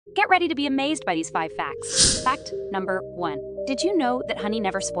Get ready to be amazed by these 5 facts. Fact number 1. Did you know that honey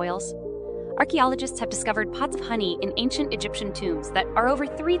never spoils? Archaeologists have discovered pots of honey in ancient Egyptian tombs that are over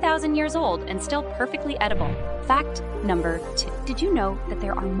 3,000 years old and still perfectly edible. Fact number 2. Did you know that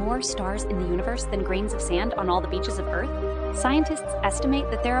there are more stars in the universe than grains of sand on all the beaches of Earth? Scientists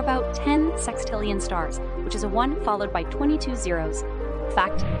estimate that there are about 10 sextillion stars, which is a 1 followed by 22 zeros.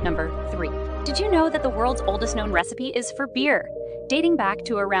 Fact number 3. Did you know that the world's oldest known recipe is for beer? Dating back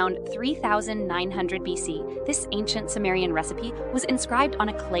to around 3,900 BC, this ancient Sumerian recipe was inscribed on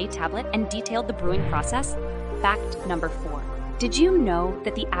a clay tablet and detailed the brewing process. Fact number 4. Did you know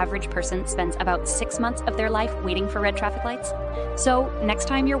that the average person spends about 6 months of their life waiting for red traffic lights? So, next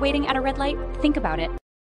time you're waiting at a red light, think about it.